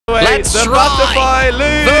Let's the try. butterfly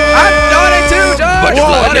loop. I've done it too, John.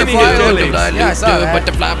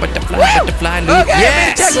 Butterfly loop.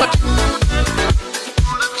 Yes.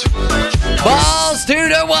 Balls to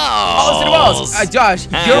the walls. Balls to the walls. Josh,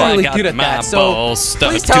 you're really good at that. So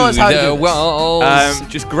please tell us how to do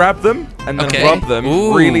this. Just grab them and then Okay. rub them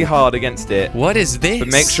really hard against it. What is this? But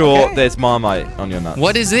make sure there's Marmite on your nuts.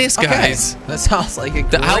 What is this, guys? That sounds like a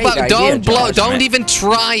great How about idea, don't blow? Josh. Don't even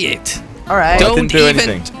try it. All right. Don't do even.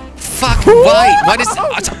 anything. Fuck. Why? What is?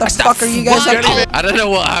 What the fuck are you guys What? up to? I don't know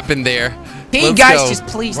what happened there. Hey Let's guys, go. just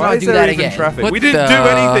please Why not is do there that even again. traffic? What We didn't do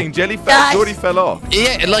anything. Jelly already fell off.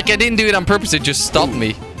 Yeah, like I didn't do it on purpose. It just stopped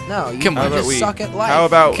me. No, you Come on. just suck at life. How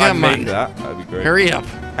about Come I on. make that? That'd be great. Hurry up.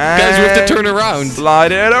 Guys, we have to turn around.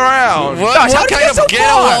 Slide it around. What, Gosh, how what did you kind get so of ghetto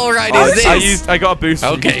far? wall ride is this? I got a boost.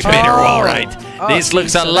 Okay, better wall ride. This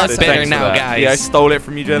looks a lot Thanks better for now, that. guys. Yeah, I stole it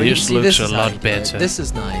from you, Jelly. This See, looks this a is how lot you do it. better. This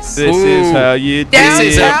is nice. This is how you do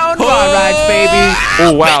it. Downtown wall rides, baby.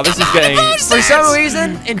 Oh wow, this is getting. For some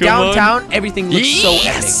reason, in Come on. downtown, everything looks so epic.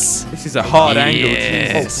 Yes. This is a hard angle.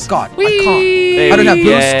 Yes. Oh God, Whee! I can't. I don't have boost.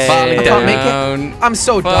 Yeah. Falling I can't make down. it. I'm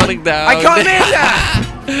so Falling done. down. I can't make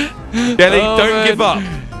that. Jelly, Oh, don't man. give up.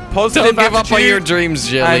 Positive Don't give up on attitude your dreams,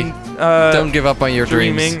 Jelly. and, Don't give up on your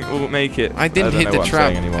dreams. dreaming will make it. I didn't don't hit know the what I'm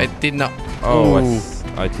trap. saying anymore. I did not. Oh, Ooh.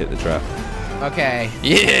 I'd hit the trap. Okay.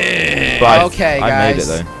 Yeah. But Okay, I made it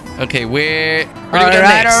guys. though. Okay, where do we All go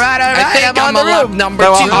right, next? all right. I think I'm I'm on the a lap room. number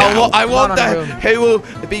No, 2 now. I want Not on that. the room. Who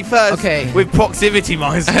will be first? Okay. With proximity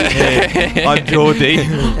mines. I'm Geordie.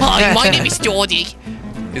 Hi, my name is Geordie.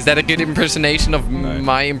 Is that a good impersonation of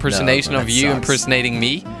my impersonation No, of that you sucks. impersonating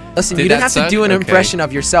me? Listen, Did you don't that have to suck? do an Okay. impression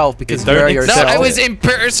of yourself because Don't you're accept No, yourself. I was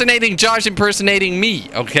impersonating Josh impersonating me,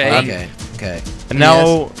 okay? Okay. Okay. And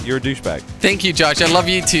now you're a douchebag. Thank you, Josh. I love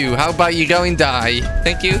you too. How about you go and die?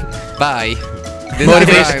 Thank you. Bye.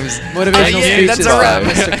 Motivational Yeah, speeches that's a wrap. by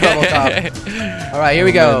Mr. Kwebbelkop. All right, here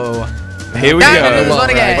we go. Here we Down go. into this one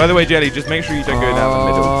again. By the way, Jelly, just make sure you don't go down the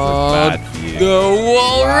middle. It's bad for you. Go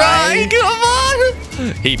all right. Come on.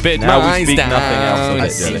 He put Now we mines speak down. nothing else on I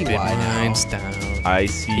it, see Jelly. why now. Mines down. I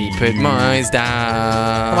see. He put mines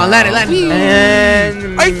down. Come on, land it, land it.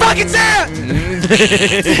 And Are you fucking serious?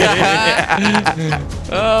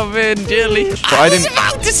 Oh man, Jelly. I I was didn't-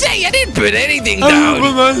 about to say I didn't put anything down.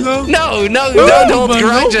 No, don't hold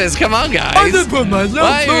grudges. Come on, guys. Why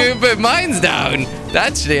you put mines down?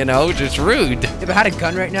 That's, just rude. If I had a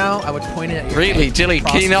gun right now, I would point it at your Really, head, Jelly,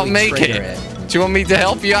 can you not possibly make trigger it? Do you want me to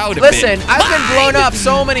help you out a bit? Listen, I've been blown up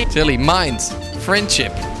so many. Jelly, mines,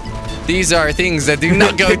 friendship. These are things that do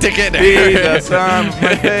not go together. These are some of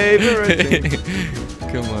my favorite things.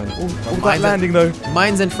 Come on. That landing though.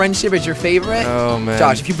 Mines and friendship is your favorite? Oh, man.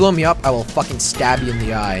 Josh, if you blow me up, I will fucking stab you in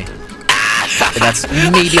the eye. That's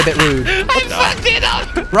maybe a bit rude. I fucked it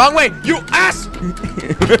up. Wrong way, you ass!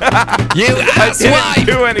 You I didn't asswipe.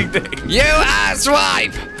 do anything. You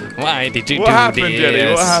asswipe. Why did you What do happened, this?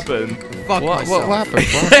 Jelly? What happened? Fuck myself. What happened?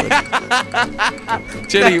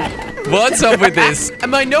 Jelly, what's up with this?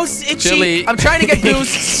 And my nose itchy. Chili. I'm trying to get goose.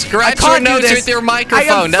 Scratch your nose with your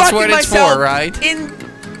microphone. That's what it's for, right?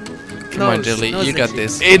 Come on, Jelly. You got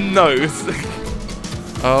this. In nose.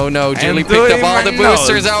 Oh no, Jelly I'm picked up doing all the my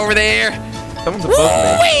boosters nose. over there. Someone's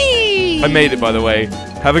above me. I made it, by the way.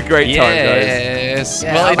 Have a great time, guys. Yes.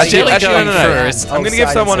 Yeah, Well, I'll it's take Jelly it. going no. first. I'm Oh, gonna give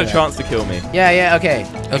sorry, someone a sorry. chance to kill me. Yeah, okay.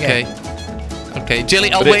 Okay,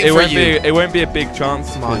 Jelly, I'll But wait it for won't you. be. It won't be a big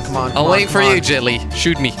chance. Come on, 'cause- come on. I'll wait for you, Jelly.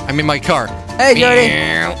 Shoot me. I'm in my car. Hey, Jody.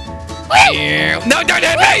 No, don't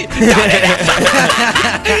hit me! Don't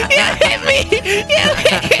hit me! You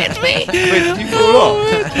hit me! Wait, did you fall off?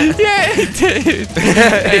 Yeah, it did.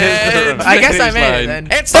 I guess I made it then.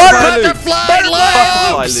 It's the butterfly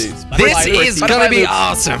Butterfly loops. loops. This is Butterfly gonna be loops.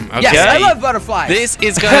 awesome. Okay? Yes, I love butterflies. This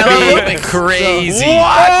is gonna be crazy.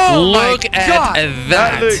 What? Look Oh my at God. that.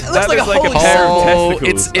 That like looks a like a holy pair of Oh,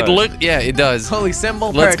 testicles. yeah, it does. Holy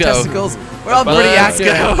symbol, Let's pair of go. testicles. We're all pretty Let's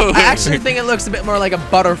accurate. go. I actually think it looks a bit more like a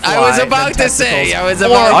butterfly. I was than about to say, testicles. I was Or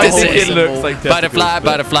about I to think say. it looks like testicles, Butterfly, but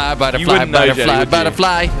butterfly, butterfly, wouldn't know, Jelly, butterfly, would you?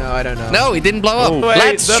 butterfly. No, I don't know. No, it didn't blow up. Oh, wait,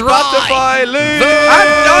 Let's the try. butterfly loop.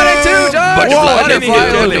 I've done it too, John. Butterfly, Whoa, I didn't butterfly,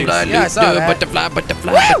 hear Jelly. butterfly, Yeah, I saw that. butterfly,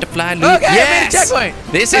 butterfly, loop. Okay, I made a Yes. checkpoint.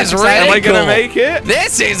 This That's is exciting. really Am I gonna cool. make it?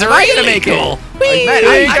 This is Am I gonna really make it? cool. Man,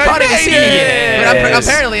 I thought it was made serious. it. But Yes.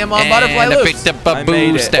 apparently I'm on butterfly And I loops. picked up a I made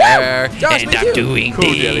it. booster. Josh, And me I'm too. doing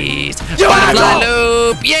Cool, Jelly. this. Butterfly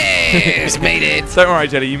loop. Yes, made it. Don't worry,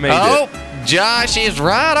 Jelly. You made Oh, it. Josh is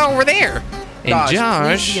right over there. And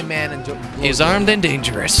Josh be a man and is armed and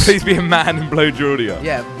dangerous. Please be a man and blow Geordie up.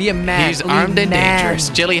 Yeah, be a man. He's armed and dangerous.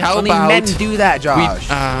 Jelly, how Only about men do that, Josh?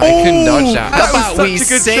 I couldn't dodge that. How about we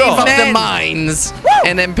save shot. the mines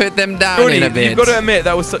and then put them down Geordie, in a bit? you've got to admit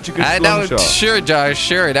that was such a good shot. Sure, Josh.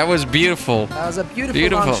 Sure, that was beautiful. That was a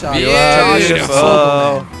beautiful long shot.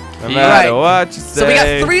 Beautiful. No matter what you say. So we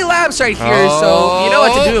got 3 laps right here. So you know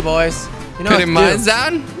what to do, boys. You know Putting mines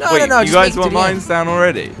down? No, Wait, no. you guys want mines down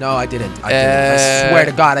already? No, I didn't. I swear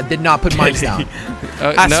to God, I did not put mines down.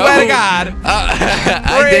 I swear to God.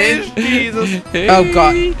 I did. Jesus. Oh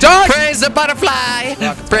God. Josh! Praise the butterfly.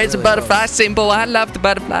 Praise the butterfly symbol. I love the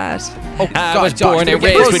butterflies. Oh, I was born and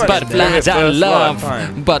raised with butterflies. I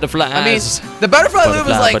love butterflies. I mean, the butterfly loop is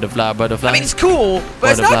like, butterfly. I mean, it's cool,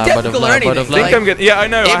 but it's not difficult or anything. I think I'm good. Yeah, I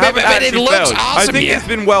know. I haven't but it actually looks failed. awesome. I think it's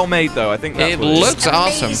been well made, though. I think that's it what it is. looks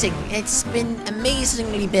awesome. Amazing. It's been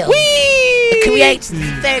amazingly built. The creators did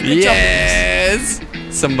a very good job. Yes.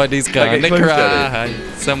 Somebody's gonna cry.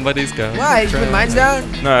 Somebody's gonna Why? You put mines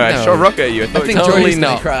down? No, I shot a rocket at you. I think Totally Jordy's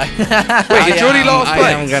gonna not. cry. Wait, did Jordy lost place?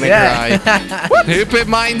 I am gonna cry. Who put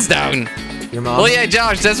mines down? Your mom. Well, yeah,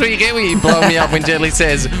 Josh, that's what you get when you blow me up when Jelly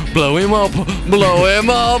says, blow him up, blow him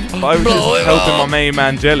up, I was blow just him helping up. my main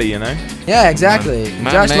man Jelly, you know? Yeah, exactly.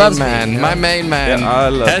 My Josh main loves man, me. my main man. Yeah, I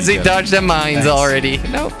love Has he you, dodged the mines already?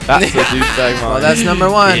 Nope. That's what you say, man. Well, that's number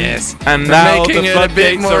 1. Yes. And We're now making the it a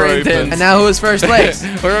bit floodgates more are intense. open. And now who's first place?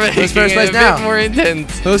 We're making Who's first it place a now? bit more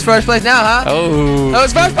intense. Who's first place now, huh? Oh.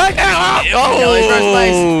 Who's first place now? Oh. Jelly's first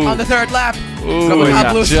place on the 3rd lap.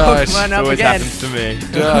 Ooh, Josh. It always happens to me.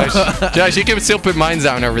 Josh, you can still put mines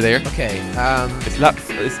down over there. Okay. It's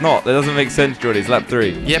not. That doesn't make sense, Jordy. It's lap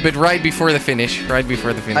 3. Yeah, but right before the finish. Right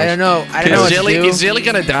before the finish. I don't know. I don't know what to do. Is Jelly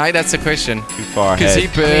gonna die? That's the question. Too far Because ahead.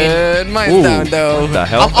 he put mines down, though. What the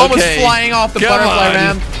hell? I'm almost flying off the butterfly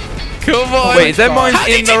ramp. Come on. Wait, is there mines How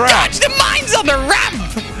in did the you ramp? dodge the mines on the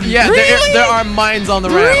ramp? Yeah, Really? there are mines on the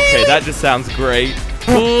ramp. Okay, that just sounds great.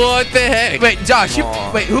 What the heck? Wait, Josh, who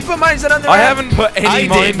put mines down on the ramp? I haven't put any I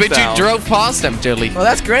mines did, but down. you drove past them, Jelly. Well,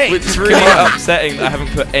 that's great. Which is really upsetting that I haven't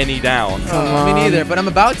put any down. Me neither, but I'm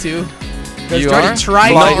about to. You Jordy are?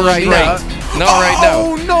 tried Not to right me now. out. Not right now.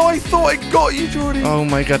 Oh no, I thought I got you, Jordy. Oh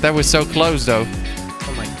my god, that was so close, though.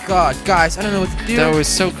 Oh my God, guys, I don't know what to do. That was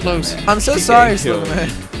so close. I'm so Keep sorry, getting killed.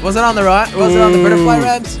 Slowman. Was it on the Was it on the butterfly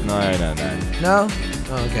ramps? No. No.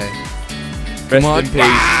 Oh, okay. Rest on. in peace.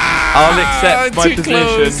 I'll accept my too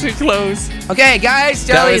position. Too close. Okay, guys,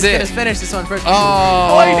 That Jelly was is it. gonna finish this one first.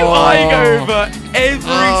 Why do I go over every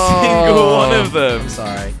single one of them? I'm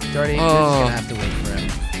sorry, Jordy. You're just gonna have to wait for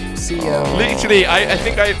him. See ya. Literally, I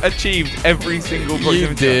think I achieved every single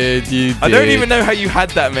proximity. You did. I don't even know how you had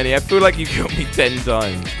that many. I feel like you killed me 10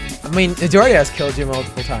 times. I mean, Jordy has killed you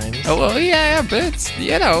multiple times. Oh, well, yeah, but,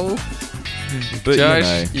 you know. But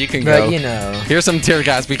Josh, you can But go. you know. Here's some tear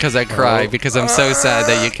gas because I cry, because I'm so sad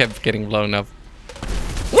that you kept getting blown up.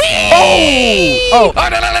 Oh! Oh,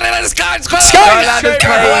 no, Sky!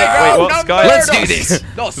 Wait, what? Sky? Let's do this.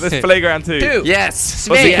 This is Playground 2. Yes.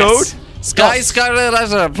 What's it Yes. called? Sky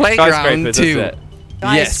Playground Skyscrapers, 2. that's it.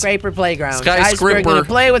 Yes. Skyscraper playground. Skyscraper. We're gonna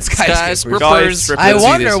play with skyscrapers. Skyscrapers. I Let's do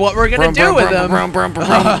wonder this. what we're gonna do with them.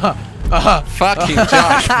 Fucking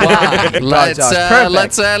Josh. Wow.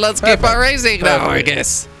 Josh. Let's keep on racing now, I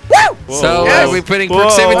guess. Woo! So Yes. are we putting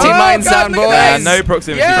proximity Oh, mines God, down, look at boys? that. No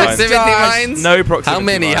proximity Yes. mines. Proximity Josh. mines? No proximity How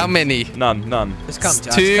many? mines. How many? None. Just come,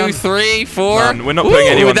 Josh. 2, come. 3, 4. None. We're not putting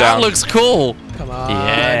Ooh, anyone that down. looks cool. Come on.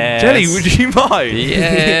 Yes. Jelly, would you mind?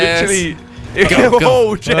 Yes. Literally. Go.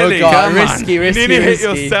 Oh, Jelly. Oh, God. Come on. Risky, You risky, nearly hit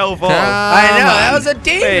risky. yourself off. I know. That Come was a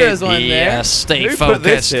dangerous Wait, one Yeah, there. stay Who put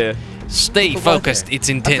this focused. here? Stay Who put focused. there? It's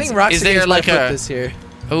I intense. think Roxy Is there like put a? this here.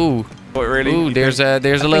 Ooh, What, really? ooh. There's a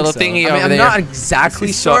little so. thingy I mean, over I'm there. not exactly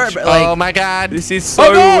This is sure, such- but like, Oh my God! This is so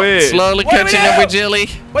Oh, no. weird. Slowly What do we catching up do? with Jelly.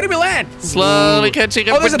 where did we land? Slowly catching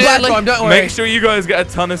up Oh, there's a with Jelly. platform. Don't worry. Make sure you guys get a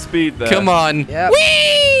ton of speed there. Come on. Yep.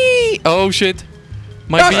 Whee! Oh shit.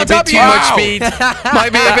 Might Josh, be a on bit top of too you. much Wow. speed.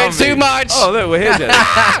 Might be a bit too much. Oh, look, we're here,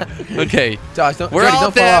 Jelly. Okay. Josh, don't. We're Jordy, all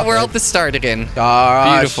don't fall off, we're man. at the start again.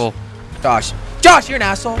 Josh. Beautiful. Josh, you're an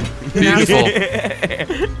asshole. You're an asshole.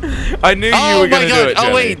 Beautiful. I knew you Oh were my going to God! do it, Oh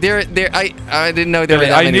Jelly. wait, I didn't know there were Jelly,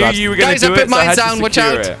 that I many knew laps. you were going to Guys, do I put it, so I mines had to down. Watch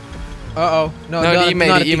secure out. it. Uh-oh. No, not, you made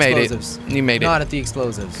not it. at You the made it. explosives. You made it. Not at the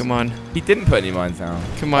explosives. Come on. He didn't put any mines down.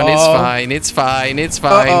 Come on. It's Oh. fine. It's fine. It's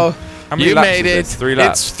fine. Uh-oh. How many You laps made is it. this? 3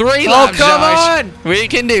 laps. It's 3 laps, come Josh. on. We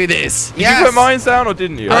can do this. Did you put mines down or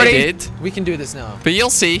didn't you? I did. We can do this now. But you'll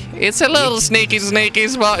see. It's a little sneaky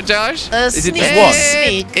spot, Josh. Is it just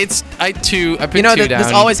one? It's I put 2 down.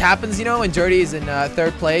 This always happens, when Jordy's in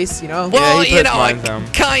 3rd place, Well, Yeah, he puts I mines down.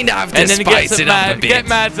 kind of have to And then he spice gets it up a bit. Get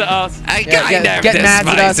mad at us. I kind of have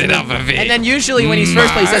to spice it up a bit. And then usually when he's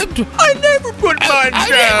first place, he says, I never put mine I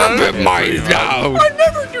down. never put mine down. I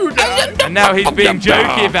never do that. And now he's being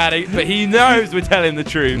jokey about it, but he knows we're telling the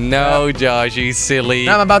truth. No, Josh, you silly.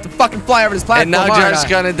 Now I'm about to fucking fly over this platform. And now Josh's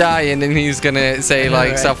gonna die, and then he's gonna say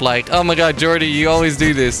like stuff like, "Oh my God, Jordy, you always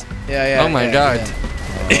do this." Yeah. Oh my God.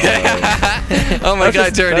 Yeah. Oh my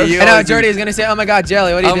God, Jordy, you. And now Jordy is gonna say, "Oh my God,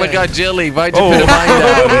 Jelly, what are you doing?" Oh my God, Jelly, why'd you put a mine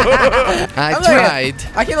down? I tried.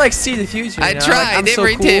 I can see the future. I tried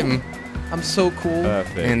every Tim. I'm so cool.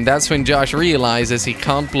 Perfect. And that's when Josh realizes he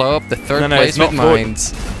can't blow up the 3rd No, place it's with not for-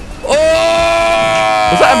 mines. Oh!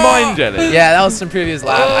 Was that a mine, Jelly? Yeah, that was some previous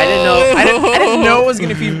lap. I didn't know. I didn't know it was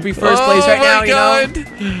gonna be first place right now.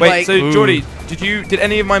 God. Wait, so Jordy, did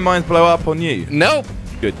any of my mines blow up on you? Nope.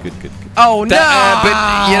 Good. Oh no!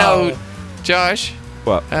 But Josh.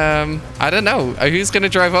 What? I don't know. Who's gonna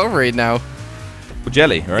drive over it now? Well,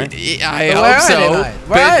 Jelly, right? I But hope so.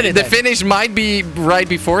 where are they But the then? finish might be right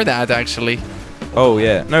before that, actually. Oh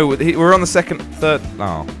yeah. No, we're on the 2nd, 3rd.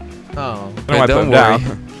 Oh. Oh. I don't know why I put don't him worry.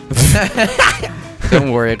 down.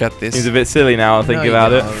 Don't worry, I got this. He's a bit silly now thinking you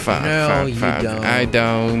about it. don't. Fuck, No, fuck, you fuck. don't. I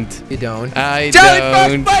don't. You don't. I Jelly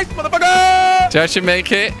don't. first place, motherfucker! Josh should make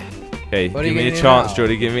it. Okay, What are give you me a gonna do chance, now?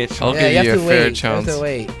 Jordy. Give me a chance. I'll Yeah, give you a have to fair wait. chance. You have to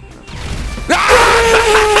wait.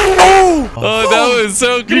 Oh, that was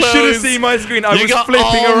so close. You should have seen my screen. I You was got flipping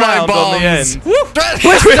all my around on the bombs. end.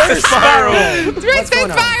 Twisted spiral.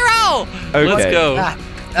 Twisted spiral. Okay. Let's go.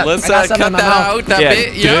 Let's I got cut some in that my mouth. out. That Yeah,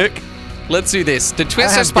 bit. Yep. dick. Let's do this. The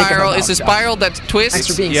twister have dick in my spiral mouth, is a Josh. spiral that Thanks twists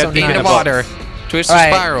for being Yeah, so dick in in the a nice. box. water. Twister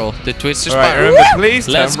Alright. spiral. The twister All right, spiral. remember, please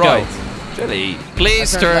Let's turn go. right. Jelly.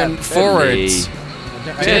 Please I turned turn left. forwards.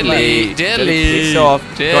 Jelly, jelly. It's off.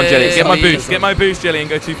 Come on, Jelly. Get my Jelly. boost. Get my boost, Jelly, and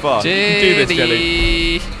go too far. You can do this,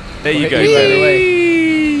 Jelly. Jelly. There you go, Wait, Jelly.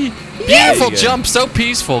 wait. Beautiful There you go. jump, so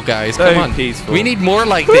peaceful, guys. So Come on. peaceful. We need more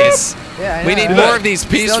like this. Yeah, We need yeah. more of these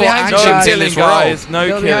peaceful behind you, actions guys. in killing, this world. guys. No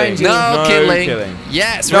Still killing. behind you. No killing.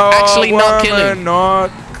 Yes, we're No actually not woman, killing.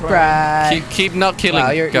 not Right. Keep not killing. Wow,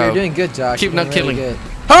 you're Go. doing good, Josh. Keep You're not doing killing. really good.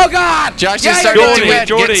 Oh God! Josh Yeah, is you're starting doing to it.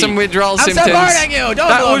 Jordy. get some withdrawal I'm symptoms. supporting you. Don't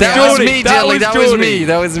That blow was That down. was Jordy. me, That Jelly. was That was Jordy. me.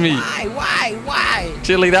 That was me. Why?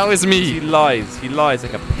 Jelly, that was He me. lies. He lies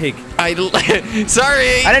like a pig.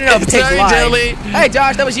 Sorry. I didn't know pigs Sorry, lie. Jelly. Hey,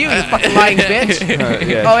 Josh, that was you fucking lying bitch.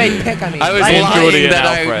 Yeah. Oh, wait, pick, I mean. I was Me and lying Jordy are that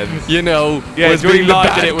now I, friends. was Yeah, Jordy being the lied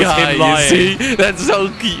bad that it was him guy, lying. You see? That's so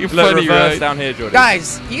cute, Look, funny, reverse right? down here, Jordy.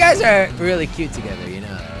 Guys, you guys are really cute together, you know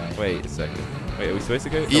that, right? Wait a second. Wait, are we supposed to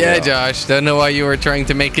go? Oh, Yeah, we are. Josh. Don't know why you were trying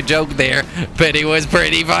to make a joke there, but it was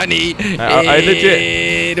pretty funny. I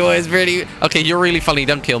legit. It was pretty. Okay, you're really funny.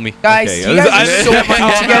 Don't kill me. Guys, Okay, you I guys are so set my cute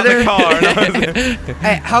arm out together. the car and I was-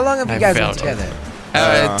 Hey, how long have you I guys been felt- together?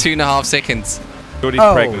 2.5 seconds. Jordy's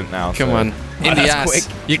Oh. pregnant now. Come so- on. In the that's ass. quick.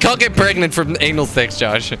 You can't get pregnant from anal sex,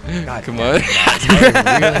 Josh. God Come damn on.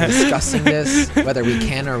 We're really discussing this, whether we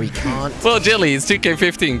can or we can't. Well, Jelly, it's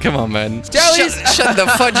 2K15. Come on, man. Jelly's- Shut the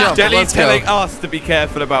fudge up. Jelly's Let's go. telling us to be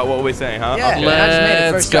careful about what we're saying, huh? Yeah, Okay. man, I just made it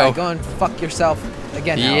Let's first go. try. Go and fuck yourself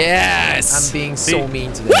again now. Yes. I'm being so See-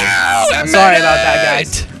 mean today. Wow, I'm sorry about that,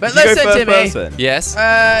 guys. But Did you listen go to first me. person? Yes.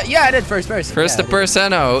 Yeah, I did first person. First yeah, the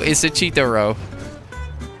persona is a cheetah row.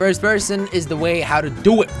 First person is the way how to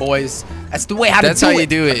do it, boys. That's the way how That's to do how it. you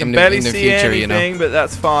do it I can in barely the see future, anything, you know. but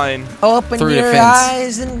that's fine. Open Through the your fence.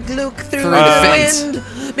 eyes and look through Through the the fence.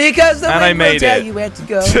 wind, because the And I wind will made tell it. you where to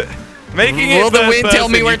go. Making Will it the first wind tell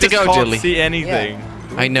person, me where you to just go, can't Jelly? see anything.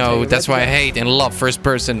 I know. Tell you That's where why I to go. hate and love first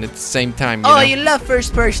person at the same time. You Oh, know? you love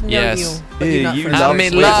first person, Yes. don't you? But Yeah, you're not you first love I'm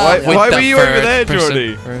person. in Wait, love why- with why the were you over first there, person.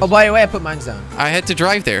 Jordy? Oh, by the way, I put mine down. I had to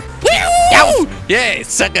drive there. Yeah,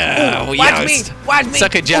 sucker. Ooh, watch me. Watch me.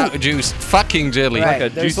 Sucker Ooh. juice. Fucking Jelly. Right, a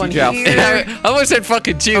there's juicy one joust. here. I almost said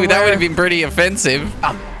fucking chew. That Somewhere. would have been pretty offensive.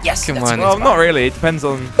 Yes, Come that's on. right. Well, not really. It depends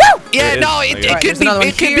on. Yeah, It is. no, Okay. it Right, could there's be. another one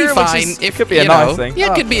It could here, be which fine. is- If Could be a you nice know. thing. Yeah,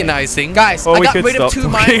 it could be a Okay. nice thing. Guys, Or I we got could rid of stop 2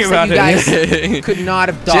 talking mines that about you guys could not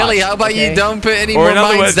have dodged. Jelly, how about you okay? don't put any Or more in other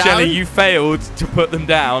mines words, down? Jelly, you failed to put them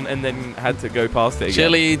down and then had to go past it again.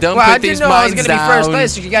 Jelly, don't Well, I put didn't these know I was mines gonna down. be first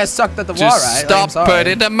place. You guys sucked at the wall, Just right? Like, I'm stop sorry.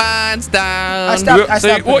 putting the mines down. I stopped. I So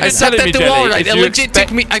stopped. what putting I you're it sucked telling at me, the Jelly, wall, right? is It you legit expect-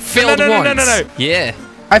 took me. I failed no, once. no. Yeah.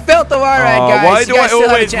 I felt the wall, right, guys. Why You do I guys still have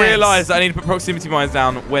a always chance. realise that I need to put proximity mines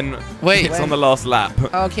down when Wait. it's on the last lap?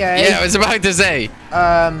 Okay. Yeah, I was about to say.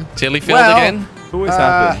 Jelly failed well, again. Always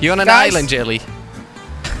happens. You on an Guys- island, Jelly?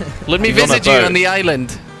 Let me He's on a visit you boat. on the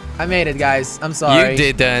island. I made it, guys. I'm sorry. You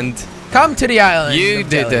didn't. Come to the island. You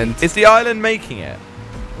didn't. Is the island making it?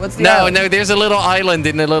 What's the island? No. There's a little island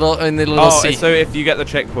in the little sea. So if you get the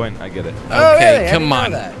checkpoint, I get it. Oh, Okay, really? come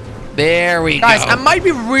on. There we go. Guys, I might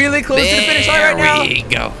be really close to the finish line right now. There we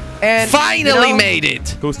go. And finally made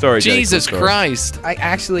it. Cool story, Jake. Jesus cool story. Christ. I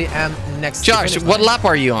actually am next. Josh, to the what finish line. lap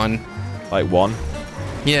are you on? Like 1.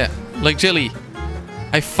 Yeah, like Jilly.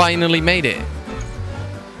 I finally made it.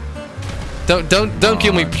 Don't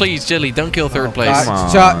kill me, please, Jilly. Don't kill third place.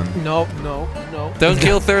 Come God. on. No. Don't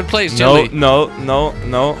kill third place, Jilly. No.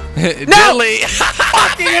 Jilly.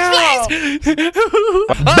 Fucking hell. Big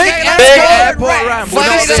airport ramp.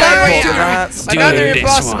 Another this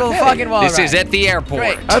impossible one. fucking wall This ride. is at the airport.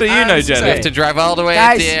 Great. How do you know, Jelly? You have to drive all the way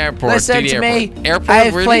Guys, at the airport. listen to the to airport. me. Airport, I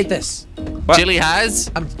have really? played this. Jilly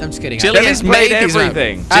has? I'm just kidding. Jilly has played made these up.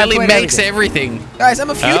 everything. Jilly played makes everything. Guys, I'm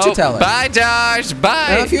a future teller. Bye, Josh.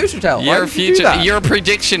 Bye. I'm a future teller. You're Why a would you do future. that? You're a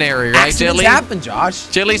predictionary, right, Accidents Jilly? happen, Josh.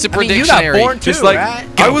 Jilly's a I mean, you predictionary. got born too, Just like right?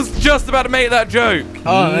 I was just about to make that joke.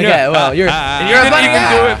 Oh, okay. Well, you're. And you You're a didn't funny even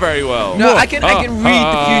guy. do it very well. No, I can read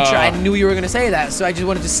the future. I knew you were gonna say that, so I just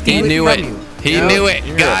wanted to steal He knew from it. you. He You know? knew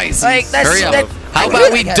it, guys. Like that's Hurry up. that. How I about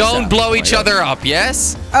knew we that don't stuff. blow each other up?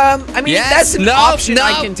 Yes. I mean, Yes? that's an No, option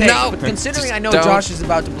I no, can take. no. But considering I know Don't. Josh is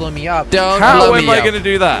about to blow me up, Don't How blow am me I up. going to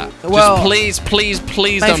do that? well, Just please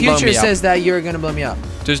my don't blow future me up. says that you're gonna blow me up.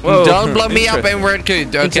 Just Whoa. don't blow me up Interesting. and we're good,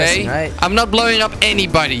 okay? Interesting, right? I'm not blowing up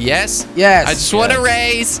anybody, yes? Yes. I just want to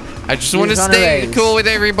race. I just want to just wanna stay race. cool with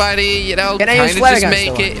everybody, you know? Can I Kind use of flare just guns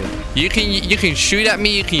make still it. on You can shoot at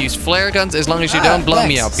me. You can use flare guns as long as you don't blow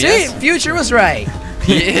me up, See, yes? future was right.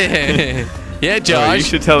 Yeah. Yeah, Josh. you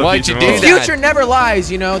should tell the Why'd you future do more. The that? future never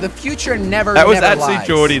lies, you know. The future never. That was never actually lies.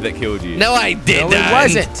 Geordie that killed you. No, I No, didn't. it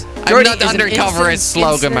wasn't. I'm Geordie not is an undercover as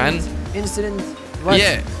slogan, man. Incident. What?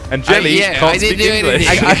 Yeah. And Jelly yeah, can't I didn't speak do English.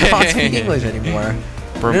 anything. I can't speak English anymore.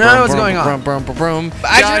 Brum, I don't know what's going on. Josh,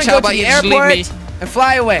 I just how go about to the you just leave me? airport and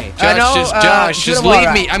fly away. Josh, just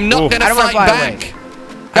leave me. I'm not gonna I don't wanna fight fly back.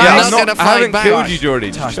 Guys, I'm I'm not gonna I fight haven't back. killed you,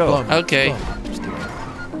 Geordie. Josh, Chill. blow me. Okay. Blow me. Just do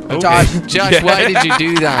it. Okay. Josh. Yeah. Why did you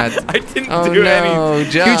do that? I didn't Oh do no,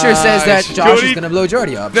 anything. Josh. Future says that Josh Geordie- is gonna blow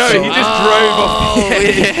Geordie up. No, so- he just drove off. Oh,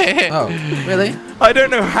 yeah. Oh, really? I don't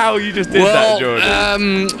know how you just did Well, that, Geordie.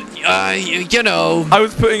 you know. I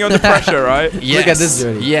was putting you under pressure, right? Yes. Look at this,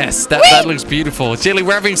 Geordie. Yes, that looks beautiful. Jilly,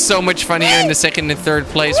 we're having so much fun here in the second and third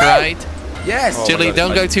place, right? Yes. Oh, Jilly, my God, don't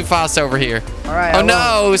like- go too fast over here. All right. Oh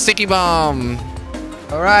no, sticky bomb.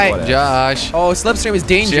 All right. Whatever. Josh. Oh, Slipstream is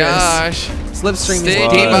dangerous. Josh. Slipstream is Sticky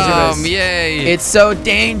dangerous. bomb. Yay. It's so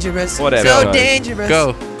dangerous. Whatever. So Go. dangerous.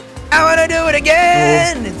 Go. I wanna do it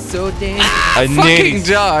again. It's so dangerous. I Fucking nearly.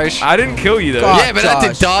 Josh. I didn't kill you though. God. Yeah, but I had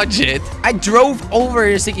Josh. to dodge it. I drove over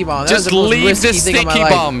your sticky bomb. That was Just the most leave risky the thing of my sticky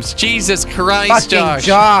life. bombs. Jesus Christ, Fucking Josh.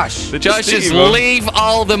 Josh. The Josh, sticky just bomb. leave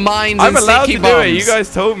all the mines I'm and allowed sticky to do bombs. it. You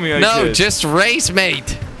guys told me I No, could. just race,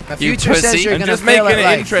 mate. My You future says pussy. you're I'm gonna just fail making at it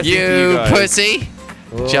life. interesting for you You guys. pussy.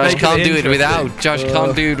 Josh Make can't it do it interesting. without. Josh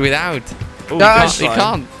can't do it without. Oh, Josh, He fine.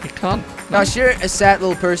 can't. He can't. Josh, you're a sad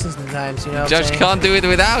little person sometimes, you know what I'm Josh saying? can't do it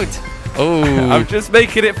without. Oh. I'm just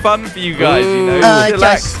making it fun for you guys, you know. Ooh.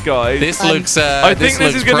 Relax, guys. This looks I think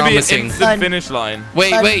this is going to be an promising. instant finish line.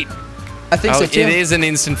 Wait, wait. I think Oh, so it too. is an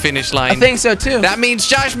instant finish line. I think so too. That means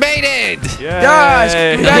Josh made it. Yeah. Gosh,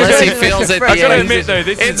 Unless he congratulations. feels at I the gotta end. admit though,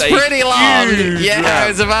 this It's is a pretty long. huge Yeah, lap. I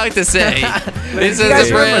was about to say. This You is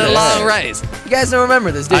guys a remember pretty this? long race. You guys don't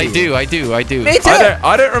remember this, do I you? do, I do, I do. Me too.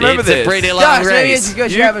 I don't remember It's this. a pretty long Josh, maybe it's race.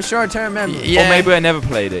 because you You- have a short-term memory. Yeah. Or maybe I never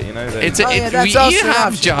played it, you know. It's Oh, yeah, that's you also an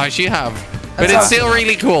have, option. Josh, you have. But That's it's awesome. still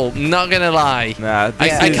really cool. Not gonna lie. Nah, this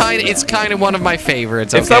Yeah. is- It's kind of one of my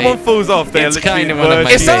favorites. if Okay? someone falls off, they're It's literally kind of one of worst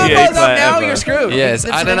my If someone favorite falls up player now, ever. you're screwed. Yes,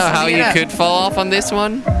 It's I don't know how you instant could fall off on this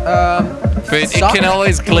one, DNF. but it Suck. can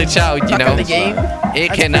always glitch out. You Suck know, at the game. it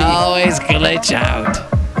That's can pretty- always glitch out.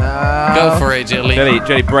 Go for it, Jilly.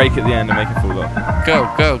 Jelly, break at the end and make it fall off. Go,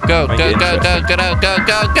 go, go, Make go, it go, go, interesting. go, go,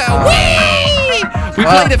 go, go. Whee! We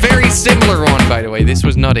played a very similar one, by the way. This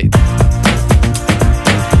was not it.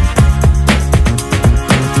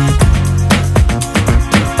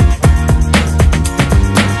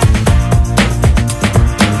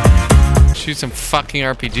 Shoot some fucking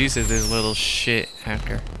RPGs at this little shit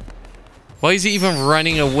hacker. Why is he even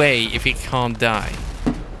running away if he can't die?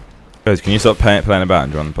 Guys, can you stop playing about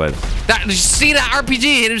and John play this? Did you see that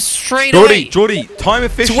RPG? It was straight away. Geordie, time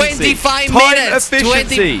efficiency. 25 time minutes.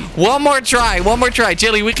 efficiency. One more try.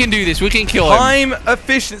 Jilly, we can do this. We can kill him. Time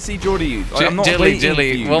efficiency, Geordie. I'm not waiting for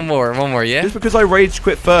Jilly, you. one more, yeah? Just because I rage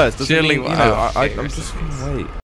quit first doesn't Jilly, mean, you know, oh, okay, I'm just gonna wait.